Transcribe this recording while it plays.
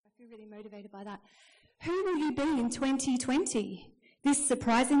really motivated by that. Who will you be in 2020? This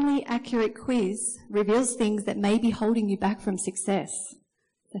surprisingly accurate quiz reveals things that may be holding you back from success.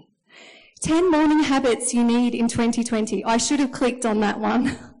 10 morning habits you need in 2020. I should have clicked on that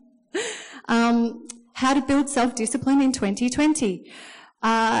one. How to build self-discipline in 2020.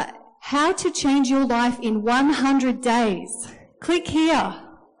 How to change your life in 100 days. Click here.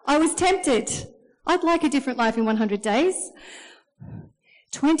 I was tempted. I'd like a different life in 100 days.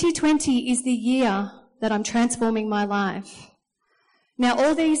 2020 is the year that I'm transforming my life. Now,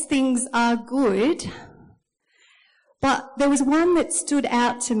 all these things are good, but there was one that stood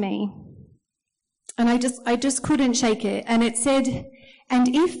out to me, and I just couldn't shake it. And it said,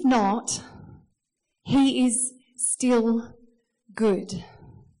 and if not, he is still good.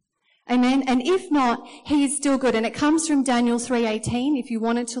 Amen. And if not, he is still good. And it comes from Daniel 3:18, if you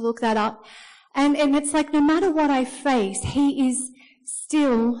wanted to look that up. And it's like, no matter what I face, he is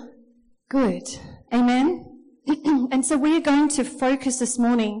still good. Amen. And so we are going to focus this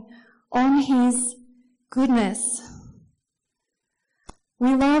morning on his goodness.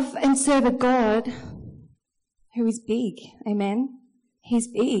 We love and serve a God who is big. Amen. He's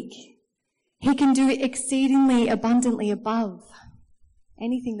big. He can do exceedingly abundantly above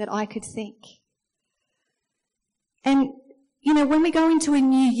anything that I could think. And, you know, when we go into a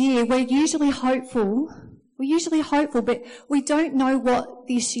new year, we're usually hopeful, but we don't know what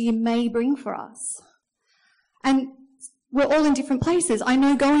this year may bring for us. And we're all in different places. I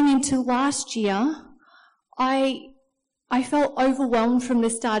know going into last year, I felt overwhelmed from the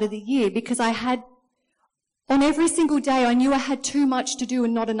start of the year because on every single day, I knew I had too much to do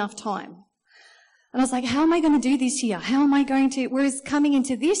and not enough time. And I was like, how am I going to do this year? Whereas coming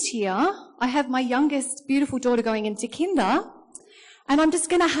into this year, I have my youngest beautiful daughter going into kinder, and I'm just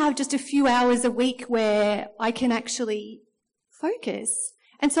going to have just a few hours a week where I can actually focus.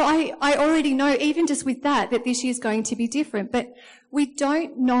 And so I already know, even just with that this year is going to be different. But we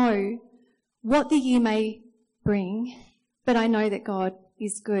don't know what the year may bring, but I know that God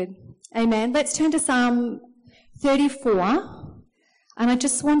is good. Amen. Let's turn to Psalm 34. And I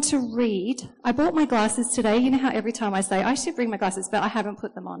just want to read. I bought my glasses today. You know how every time I say I should bring my glasses, but I haven't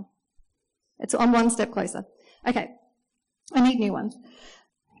put them on. I'm one step closer. Okay. I need new ones.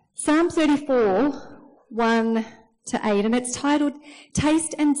 Psalm 34, 1 to 8, and it's titled,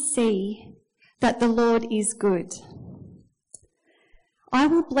 Taste and See that the Lord is Good. I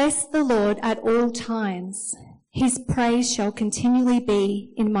will bless the Lord at all times. His praise shall continually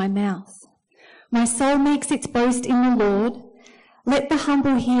be in my mouth. My soul makes its boast in the Lord. Let the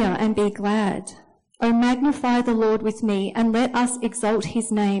humble hear and be glad. O magnify the Lord with me, and let us exalt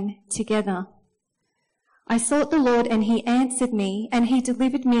his name together. I sought the Lord, and he answered me, and he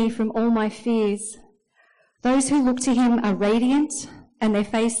delivered me from all my fears. Those who look to him are radiant, and their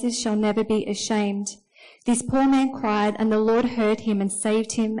faces shall never be ashamed. This poor man cried, and the Lord heard him and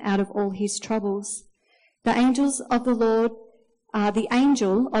saved him out of all his troubles. The angel of the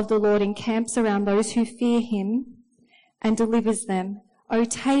Lord encamps around those who fear him and delivers them. O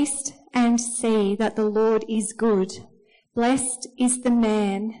taste and see that the Lord is good. Blessed is the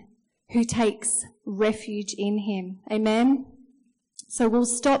man who takes refuge in him. Amen. So we'll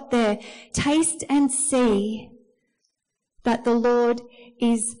stop there. Taste and see that the Lord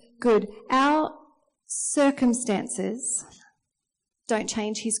is good. Our circumstances don't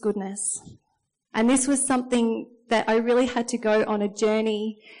change his goodness. And this was something that I really had to go on a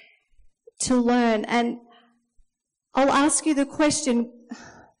journey to learn. And I'll ask you the question,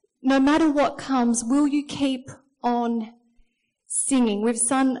 no matter what comes, will you keep on singing? We've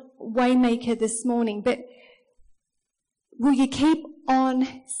sung Waymaker this morning, but will you keep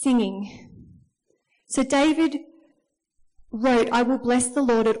on singing? So David wrote, I will bless the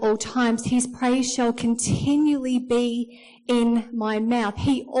Lord at all times. His praise shall continually be in my mouth.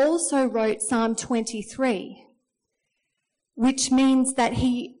 He also wrote Psalm 23, which means that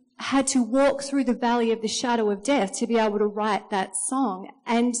he had to walk through the valley of the shadow of death to be able to write that song.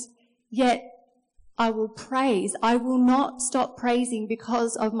 And yet I will praise. I will not stop praising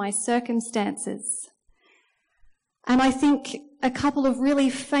because of my circumstances. And I think a couple of really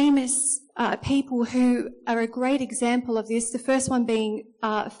famous people who are a great example of this, the first one being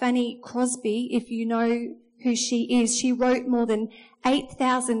Fanny Crosby, if you know who she is. She wrote more than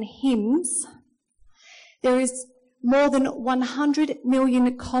 8,000 hymns. There is more than 100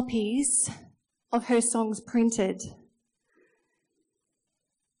 million copies of her songs printed.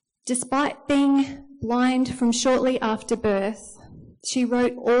 Despite being blind from shortly after birth, she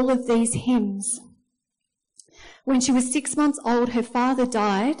wrote all of these hymns. When she was 6 months old, her father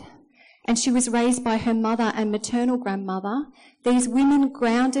died, and she was raised by her mother and maternal grandmother. These women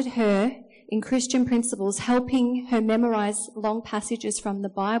grounded her in Christian principles, helping her memorize long passages from the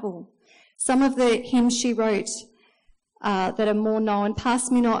Bible. Some of the hymns she wrote that are more known: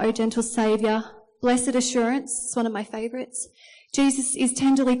 Pass Me Not, O Gentle Saviour, Blessed Assurance, it's one of my favourites, Jesus is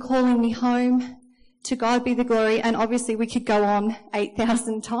tenderly calling me home, To God be the glory, and obviously we could go on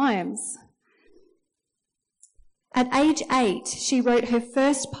 8,000 times. At age 8, she wrote her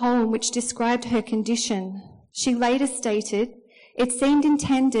first poem which described her condition. She later stated, "It seemed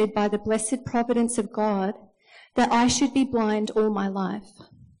intended by the blessed providence of God that I should be blind all my life.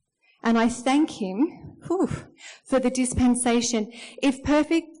 And I thank him for the dispensation. If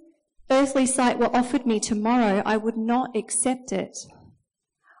perfect earthly sight were offered me tomorrow, I would not accept it.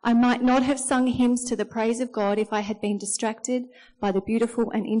 I might not have sung hymns to the praise of God if I had been distracted by the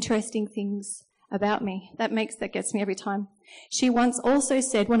beautiful and interesting things about me." That gets me every time. She once also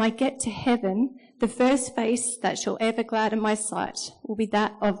said, "When I get to heaven, the first face that shall ever gladden my sight will be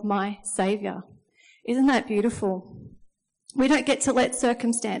that of my Saviour." Isn't that beautiful? We don't get to let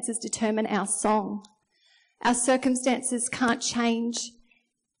circumstances determine our song. Our circumstances can't change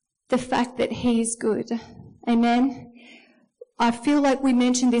the fact that he is good. Amen? I feel like we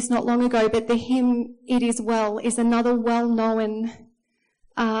mentioned this not long ago, but the hymn, "It Is Well," is another well-known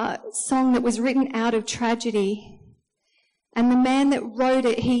song that was written out of tragedy. And the man that wrote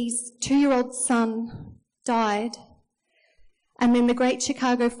it, his 2-year-old son died. And then the Great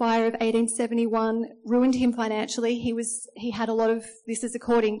Chicago Fire of 1871 ruined him financially. He had a lot of, this is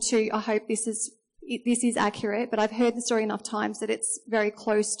according to, I hope this is accurate, but I've heard the story enough times that it's very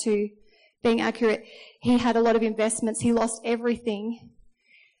close to being accurate. He had a lot of investments. He lost everything.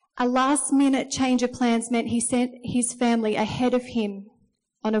 A last-minute change of plans meant he sent his family ahead of him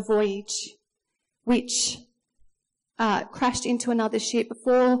on a voyage, which crashed into another ship.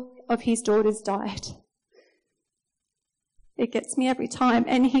 4 of his daughters died. It gets me every time.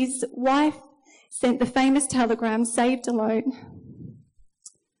 And his wife sent the famous telegram, "Saved alone."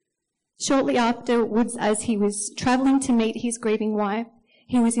 Shortly afterwards, as he was travelling to meet his grieving wife,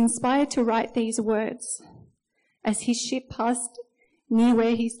 he was inspired to write these words as his ship passed near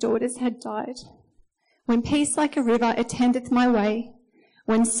where his daughters had died. "When peace like a river attendeth my way,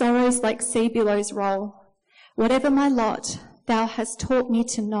 when sorrows like sea billows roll, whatever my lot, thou hast taught me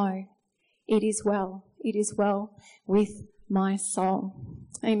to know, it is well with my soul."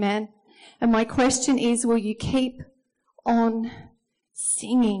 Amen. And my question is, will you keep on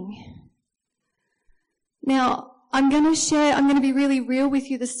singing? Now, I'm going to be really real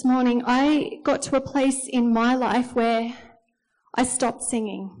with you this morning. I got to a place in my life where I stopped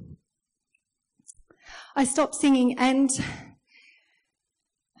singing. And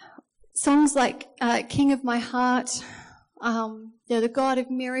songs like King of My Heart, the God of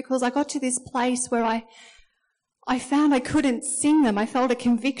Miracles, I got to this place where I found I couldn't sing them. I felt a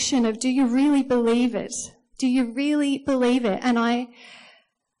conviction of, do you really believe it? Do you really believe it? And I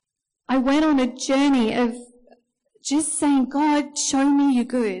went on a journey of just saying, God, show me you're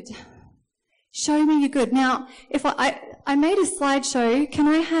good. Show me you're good. Now, if I made a slideshow, can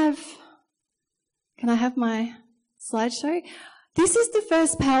I have my slideshow? This is the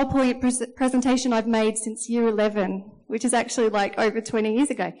first PowerPoint presentation I've made since year 11, which is actually like over 20 years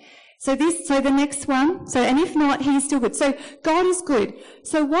ago. So the next one, and if not, he's still good. So God is good.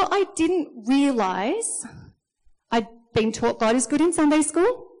 So what I didn't realise, I'd been taught God is good in Sunday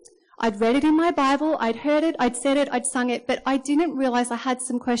school. I'd read it in my Bible. I'd heard it. I'd said it. I'd sung it. But I didn't realise I had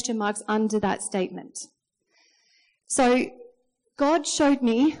some question marks under that statement. So God showed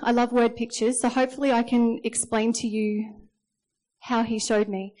me, I love word pictures, so hopefully I can explain to you how he showed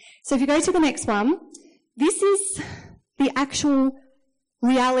me. So if you go to the next one, this is the actual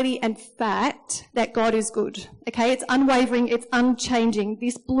reality and fact that God is good. Okay, it's unwavering, it's unchanging.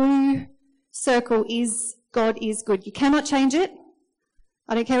 This blue circle is God is good. You cannot change it.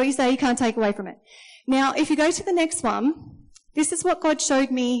 I don't care what you say, you can't take away from it. Now, if you go to the next one, this is what God showed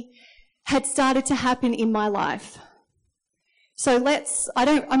me had started to happen in my life. So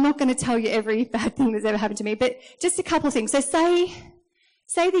I'm not going to tell you every bad thing that's ever happened to me, but just a couple of things. So say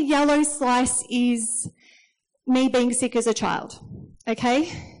the yellow slice is me being sick as a child,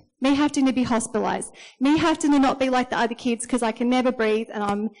 okay? Me having to be hospitalised. Me having to not be like the other kids because I can never breathe and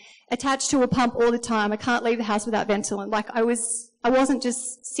I'm attached to a pump all the time. I can't leave the house without Ventolin. Like I wasn't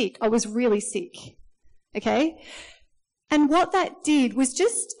just sick, I was really sick, okay? And what that did was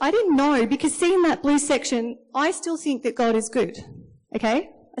just, I didn't know, because seeing that blue section, I still think that God is good, okay?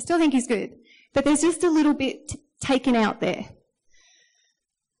 I still think he's good. But there's just a little bit taken out there.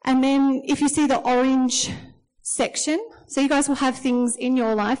 And then if you see the orange section, So you guys will have things in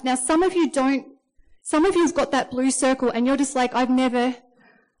your life. Now, some of you have got that blue circle and you're just like, I've never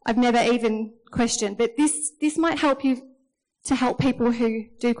even questioned. But this might help you to help people who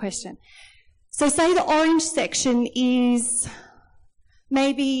do question. So say the orange section is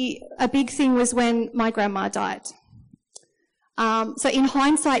maybe a big thing was when my grandma died. So in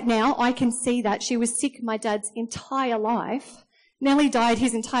hindsight now, I can see that she was sick my dad's entire life. Nellie died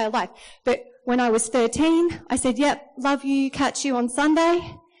his entire life. But when I was 13, I said, yep, love you, catch you on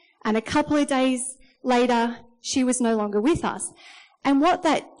Sunday. And a couple of days later, she was no longer with us. And what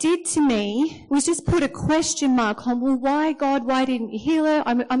that did to me was just put a question mark on, well, why, God, why didn't you heal her?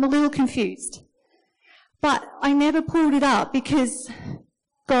 I'm a little confused. But I never pulled it up because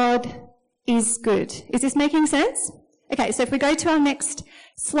God is good. Is this making sense? Okay, so if we go to our next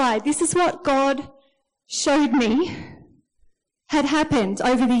slide, this is what God showed me had happened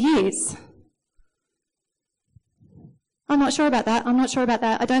over the years. I'm not sure about that.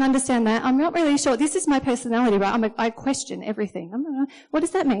 I don't understand that. I'm not really sure. This is my personality, right? I question everything. What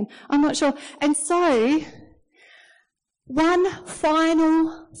does that mean? I'm not sure. And so, one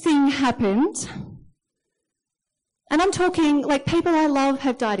final thing happened. And I'm talking, like, people I love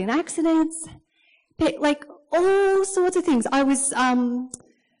have died in accidents, like, all sorts of things. I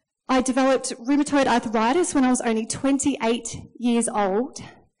developed rheumatoid arthritis when I was only 28 years old.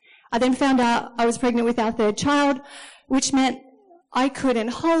 I then found out I was pregnant with our third child, which meant I couldn't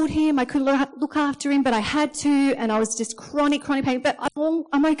hold him, I couldn't look after him, but I had to, and I was just chronic pain. But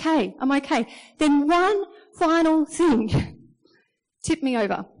I'm okay. Then one final thing tipped me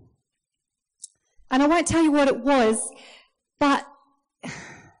over. And I won't tell you what it was, but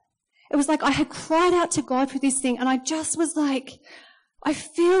it was like I had cried out to God for this thing, and I just was like, I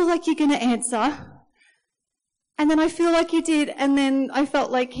feel like you're going to answer. And then I feel like you did, and then I felt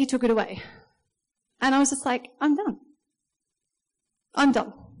like he took it away. And I was just like, I'm done.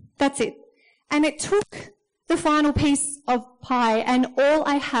 That's it. And it took the final piece of pie, and all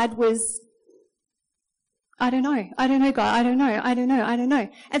I had was, I don't know, God, I don't know.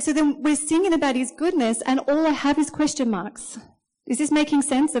 And so then we're singing about his goodness, and all I have is question marks. Is this making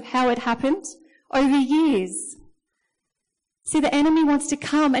sense of how it happened? Over years. See, the enemy wants to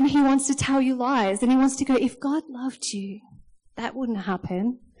come and he wants to tell you lies, and he wants to go, if God loved you, that wouldn't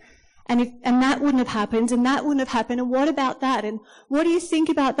happen. And that wouldn't have happened, and that wouldn't have happened, and what about that? And what do you think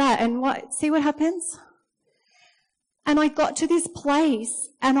about that? And see what happens? And I got to this place,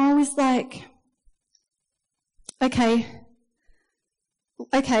 and I was like, okay,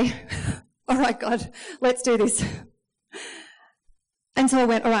 all right, God, let's do this. And so I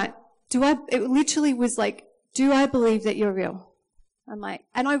went, all right, it literally was like, do I believe that you're real? I'm like,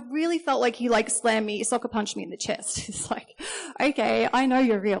 and I really felt like he soccer punched me in the chest. It's like, okay, I know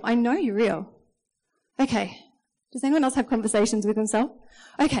you're real. Okay. Does anyone else have conversations with himself?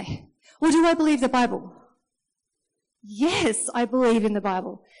 Okay. Well, do I believe the Bible? Yes, I believe in the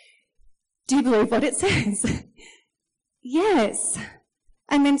Bible. Do you believe what it says? Yes.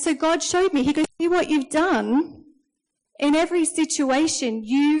 And then so God showed me, he goes, see what you've done? In every situation,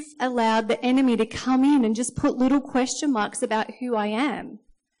 you've allowed the enemy to come in and just put little question marks about who I am.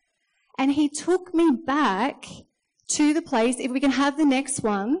 And he took me back to the place, if we can have the next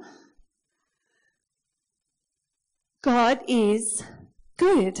one, God is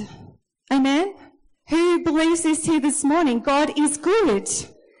good. Amen? Who believes this here this morning? God is good.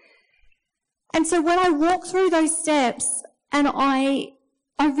 And so when I walked through those steps, and I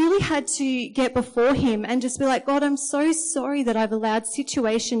really had to get before him and just be like, God, I'm so sorry that I've allowed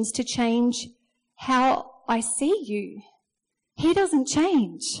situations to change how I see you. He doesn't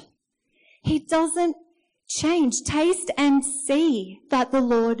change. He doesn't change. Taste and see that the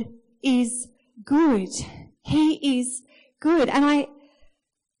Lord is good. He is good. And I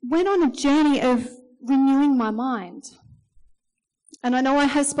went on a journey of renewing my mind. And I know I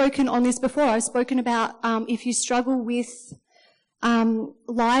have spoken on this before. I've spoken about if you struggle with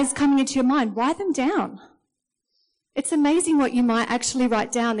lies coming into your mind, write them down. It's amazing what you might actually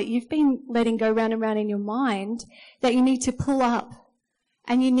write down that you've been letting go round and round in your mind that you need to pull up,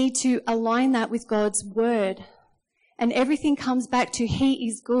 and you need to align that with God's word. And everything comes back to he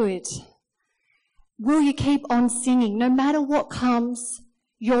is good. Will you keep on singing? No matter what comes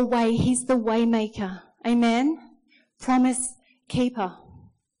your way, he's the way maker. Amen? Promise keeper.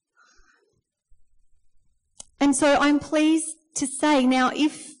 And so I'm pleased to say now,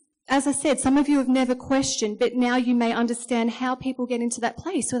 if, as I said, some of you have never questioned, but now you may understand how people get into that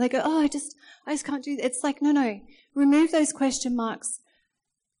place where they go, oh, I just can't do that. It's like, no. Remove those question marks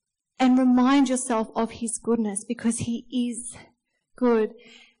and remind yourself of his goodness, because he is good.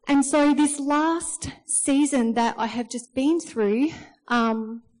 And so this last season that I have just been through,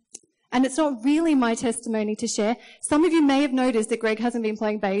 and it's not really my testimony to share. Some of you may have noticed that Greg hasn't been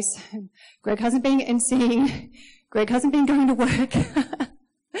playing bass, Greg hasn't been emceeing, Greg hasn't been going to work.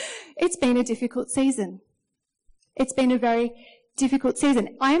 It's been a difficult season. It's been a very difficult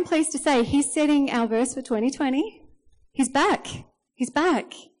season. I am pleased to say he's setting our verse for 2020. He's back. He's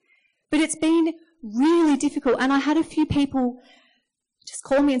back. But it's been really difficult. And I had a few people just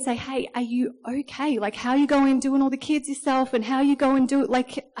call me and say, hey, are you okay? Like, how are you going doing all the kids yourself? And how are you going do it?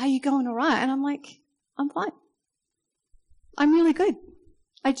 Like, are you going all right? And I'm like, I'm fine. I'm really good.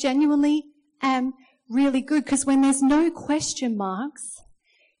 I genuinely am really good, because when there's no question marks,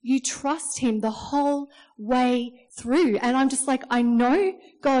 you trust him the whole way through. And I'm just like, I know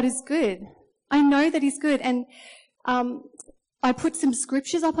God is good. I know that he's good. And I put some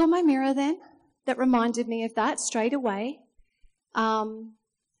scriptures up on my mirror then that reminded me of that straight away.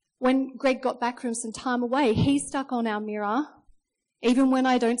 When Greg got back from some time away, he stuck on our mirror. Even when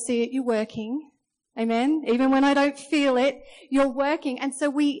I don't see it, you're working. Amen. Even when I don't feel it, you're working. And so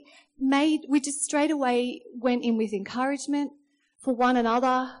we just straight away went in with encouragement for one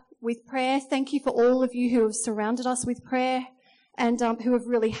another, with prayer. Thank you for all of you who have surrounded us with prayer and who have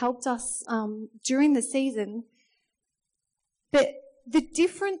really helped us during the season. But the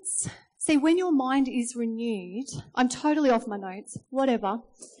difference, see, when your mind is renewed, I'm totally off my notes, whatever.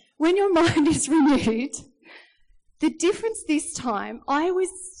 When your mind is renewed, the difference this time, I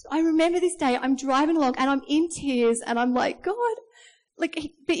remember this day, I'm driving along and I'm in tears and I'm like, God,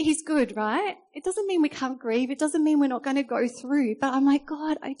 but he's good, right? It doesn't mean we can't grieve. It doesn't mean we're not going to go through. But I'm like,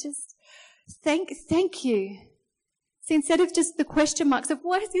 God, I just thank you. See, instead of just the question marks of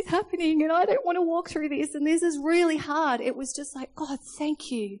why is this happening and I don't want to walk through this and this is really hard, it was just like, God,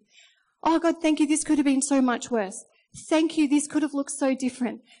 thank you. Oh, God, thank you. This could have been so much worse. Thank you. This could have looked so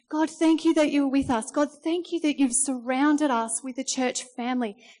different. God, thank you that you were with us. God, thank you that you've surrounded us with a church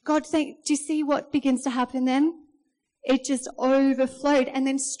family. God, do you see what begins to happen then? It just overflowed. And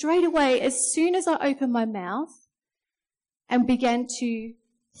then straight away, as soon as I opened my mouth and began to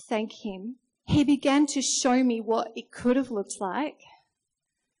thank him, he began to show me what it could have looked like.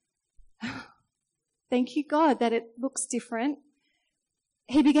 Thank you, God, that it looks different.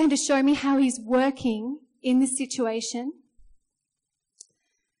 He began to show me how he's working in this situation.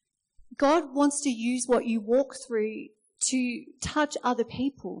 God wants to use what you walk through to touch other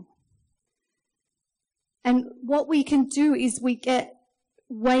people. And what we can do is we get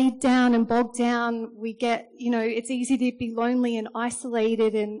weighed down and bogged down. We get, it's easy to be lonely and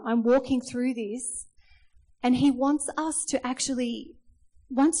isolated, and I'm walking through this. And he wants us to actually,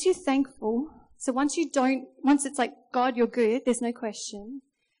 once you're thankful, so once it's like, God, you're good, there's no question,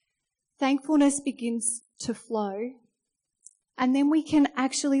 thankfulness begins to flow. And then we can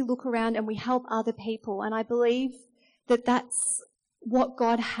actually look around and we help other people. And I believe that that's what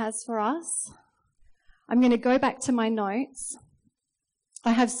God has for us. I'm going to go back to my notes.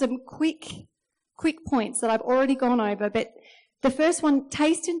 I have some quick points that I've already gone over, but the first one,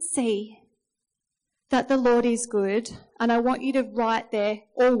 taste and see that the Lord is good. And I want you to write there,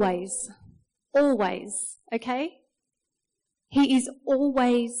 always, okay? He is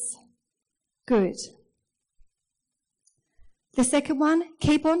always good. The second one,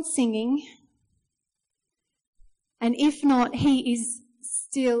 keep on singing. And if not, he is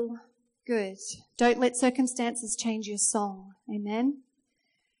still good. Don't let circumstances change your song. Amen.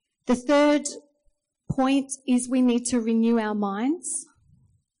 The third point is we need to renew our minds.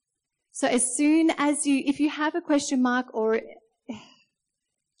 So as soon as if you have a question mark or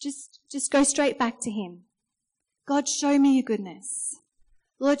just go straight back to him. God, show me your goodness.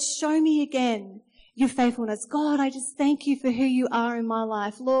 Lord, show me again your faithfulness. God, I just thank you for who you are in my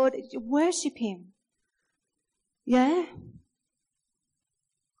life. Lord, worship him. Yeah?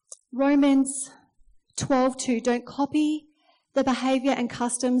 Romans 12:2, don't copy the behavior and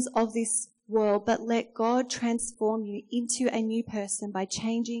customs of this world, but let God transform you into a new person by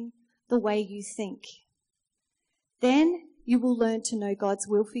changing the way you think. Then you will learn to know God's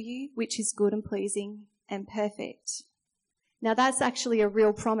will for you, which is good and pleasing and perfect. Now that's actually a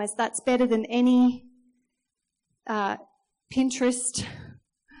real promise. That's better than any Pinterest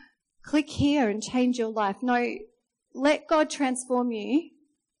click here and change your life. No, let God transform you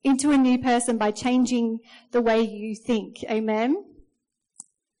into a new person by changing the way you think. Amen.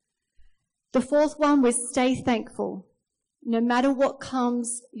 The fourth one was stay thankful. No matter what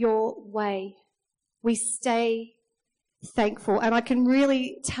comes your way, we stay thankful. And I can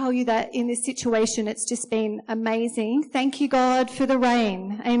really tell you that in this situation, it's just been amazing. Thank you, God, for the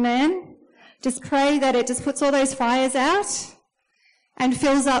rain. Amen. Just pray that it just puts all those fires out and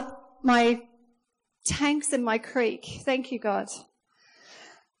fills up my tanks and my creek. Thank you, God.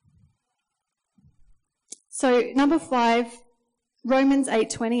 So number 5, Romans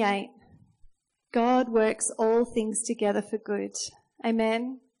 8:28. God works all things together for good.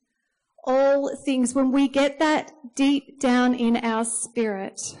 Amen. All things. When we get that deep down in our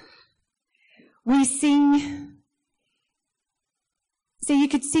spirit, we sing. So you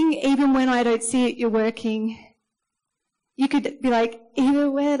could sing, even when I don't see it, you're working. You could be like,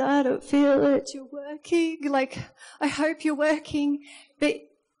 even when I don't feel it, you're working. Like, I hope you're working. But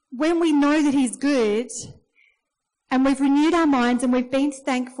when we know that He's good, and we've renewed our minds and we've been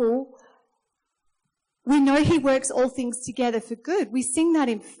thankful, we know He works all things together for good. We sing that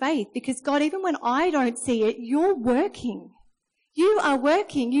in faith because, God, even when I don't see it, you're working. You are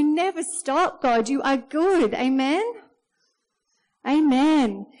working. You never stop, God. You are good. Amen?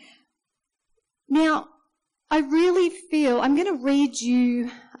 Amen. Now, I really feel, I'm going to read you,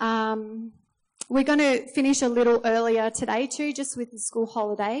 we're going to finish a little earlier today too, just with the school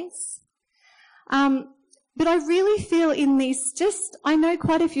holidays. But I really feel in this, I know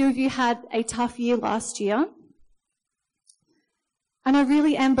quite a few of you had a tough year last year. And I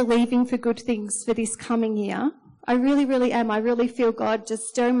really am believing for good things for this coming year. I really, really am. I really feel God just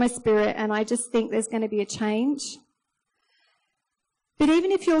stirring my spirit, and I just think there's going to be a change. But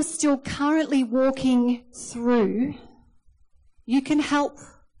even if you're still currently walking through, you can help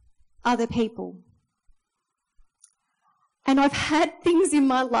other people. And I've had things in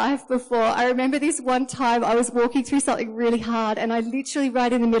my life before. I remember this one time I was walking through something really hard, and I literally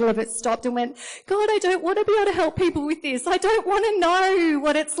right in the middle of it stopped and went, God, I don't want to be able to help people with this. I don't want to know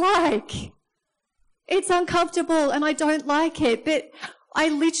what it's like. It's uncomfortable and I don't like it. But I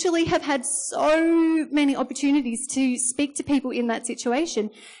literally have had so many opportunities to speak to people in that situation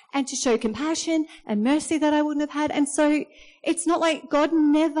and to show compassion and mercy that I wouldn't have had. And so it's not like God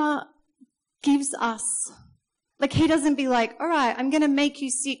never gives us. Like, He doesn't be like, all right, I'm going to make you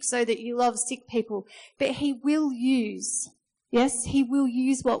sick so that you love sick people. But He will use, yes, He will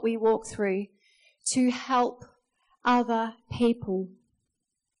use what we walk through to help other people.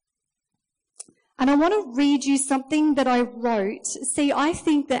 And I want to read you something that I wrote. See, I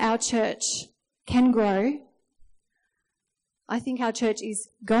think that our church can grow. I think our church is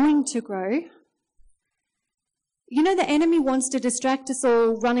going to grow. You know, the enemy wants to distract us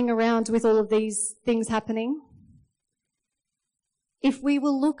all running around with all of these things happening. If we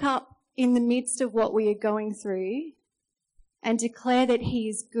will look up in the midst of what we are going through and declare that He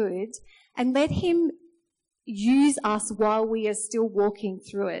is good and let Him use us while we are still walking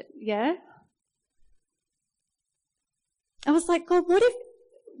through it, yeah? I was like, God,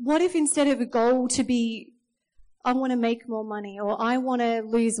 what if instead of a goal to be, I want to make more money, or I want to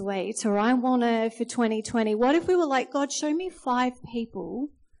lose weight, or I want to for 2020, what if we were like, God, show me 5 people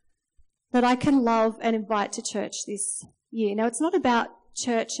that I can love and invite to church this year. Now, it's not about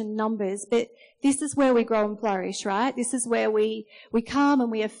church and numbers, but this is where we grow and flourish, right? This is where we come and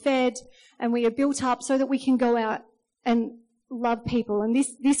we are fed and we are built up so that we can go out and love people. And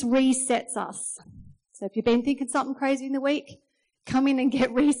this resets us. So if you've been thinking something crazy in the week, come in and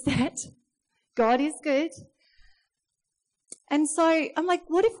get reset. God is good. And so I'm like,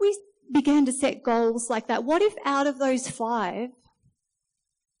 what if we began to set goals like that? What if out of those 5,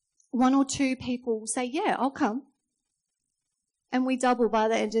 1 or 2 people say, yeah, I'll come. And we double by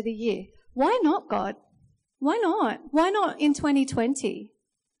the end of the year. Why not, God? Why not? Why not in 2020?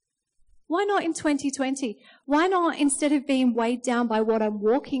 Why not in 2020? Why not, instead of being weighed down by what I'm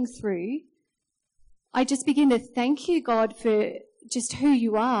walking through, I just begin to thank you, God, for just who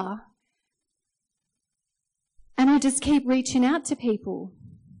you are. And I just keep reaching out to people.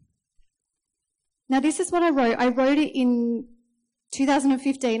 Now, this is what I wrote. I wrote it in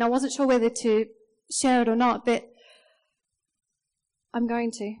 2015. I wasn't sure whether to share it or not, but I'm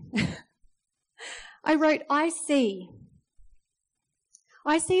going to. I wrote, I see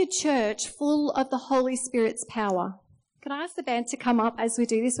a church full of the Holy Spirit's power. Can I ask the band to come up as we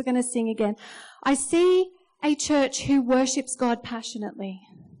do this? We're going to sing again. I see a church who worships God passionately.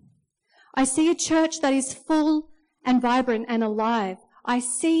 I see a church that is full and vibrant and alive. I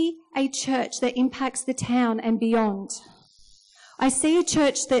see a church that impacts the town and beyond. I see a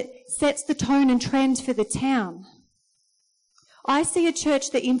church that sets the tone and trend for the town. I see a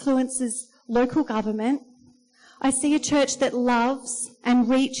church that influences local government. I see a church that loves and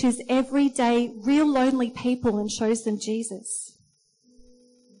reaches everyday, real lonely people and shows them Jesus.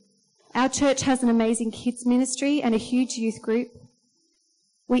 Our church has an amazing kids ministry and a huge youth group.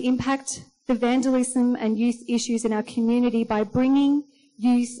 We impact the vandalism and youth issues in our community by bringing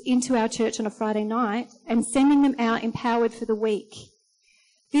youth into our church on a Friday night and sending them out empowered for the week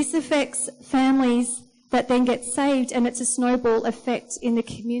This affects families that then get saved, and it's a snowball effect in the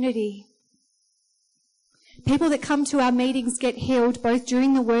community. People that come to our meetings get healed both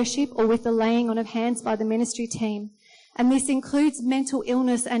during the worship or with the laying on of hands by the ministry team. And this includes mental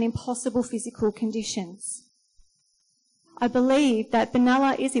illness and impossible physical conditions. I believe that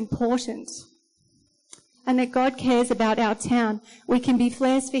Benalla is important and that God cares about our town. We can be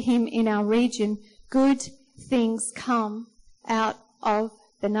flares for him in our region. Good things come out of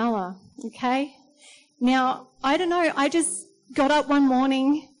Benalla, okay? Now, I don't know, I just got up one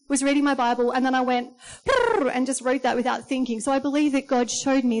morning, was reading my Bible, and then I went, and just wrote that without thinking. So I believe that God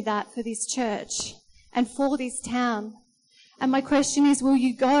showed me that for this church and for this town. And my question is, will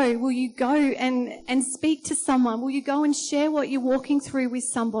you go? Will you go and speak to someone? Will you go and share what you're walking through with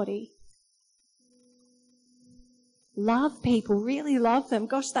somebody? Love people, really love them.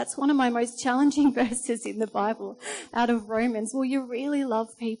 Gosh, that's one of my most challenging verses in the Bible, out of Romans. Will you really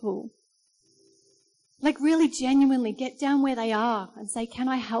love people? Like really genuinely get down where they are and say, can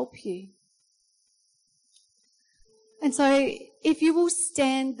I help you? And so if you will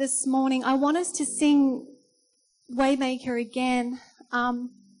stand this morning, I want us to sing Waymaker again.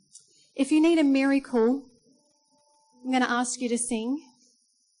 If you need a miracle, I'm going to ask you to sing.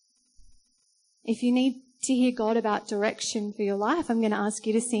 If you need to hear God about direction for your life, I'm going to ask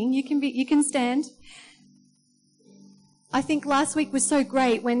you to sing. You can stand. I think last week was so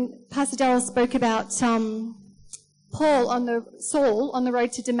great when Pastor Dallas spoke about Saul on the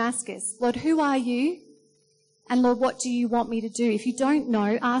road to Damascus. Lord, who are you? And Lord, what do you want me to do? If you don't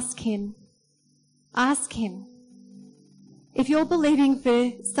know, ask him. Ask him. If you're believing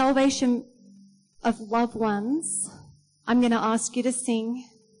for salvation of loved ones, I'm going to ask you to sing.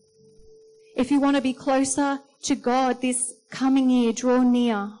 If you want to be closer to God this coming year, draw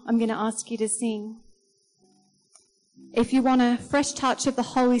near, I'm going to ask you to sing. If you want a fresh touch of the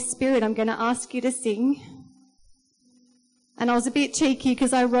Holy Spirit, I'm going to ask you to sing. And I was a bit cheeky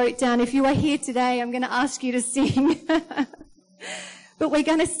because I wrote down, if you are here today, I'm going to ask you to sing. But we're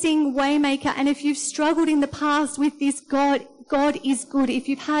going to sing Waymaker. And if you've struggled in the past with this, God is good. If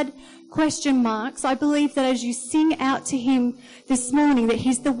you've had question marks, I believe that as you sing out to him this morning, that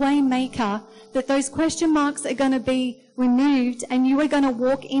he's the Waymaker, that those question marks are going to be removed and you are going to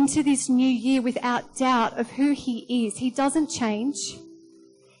walk into this new year without doubt of who he is. He doesn't change.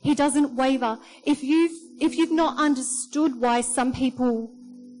 He doesn't waver. If you've not understood why some people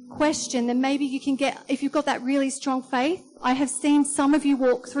question, then maybe you can get, if you've got that really strong faith, I have seen some of you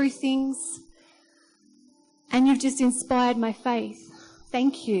walk through things and you've just inspired my faith.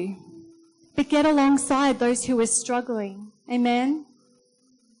 Thank you. But get alongside those who are struggling. Amen.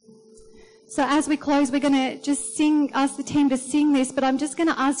 So as we close, we're going to just ask the team to sing this, but I'm just going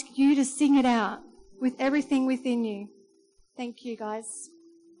to ask you to sing it out with everything within you. Thank you, guys.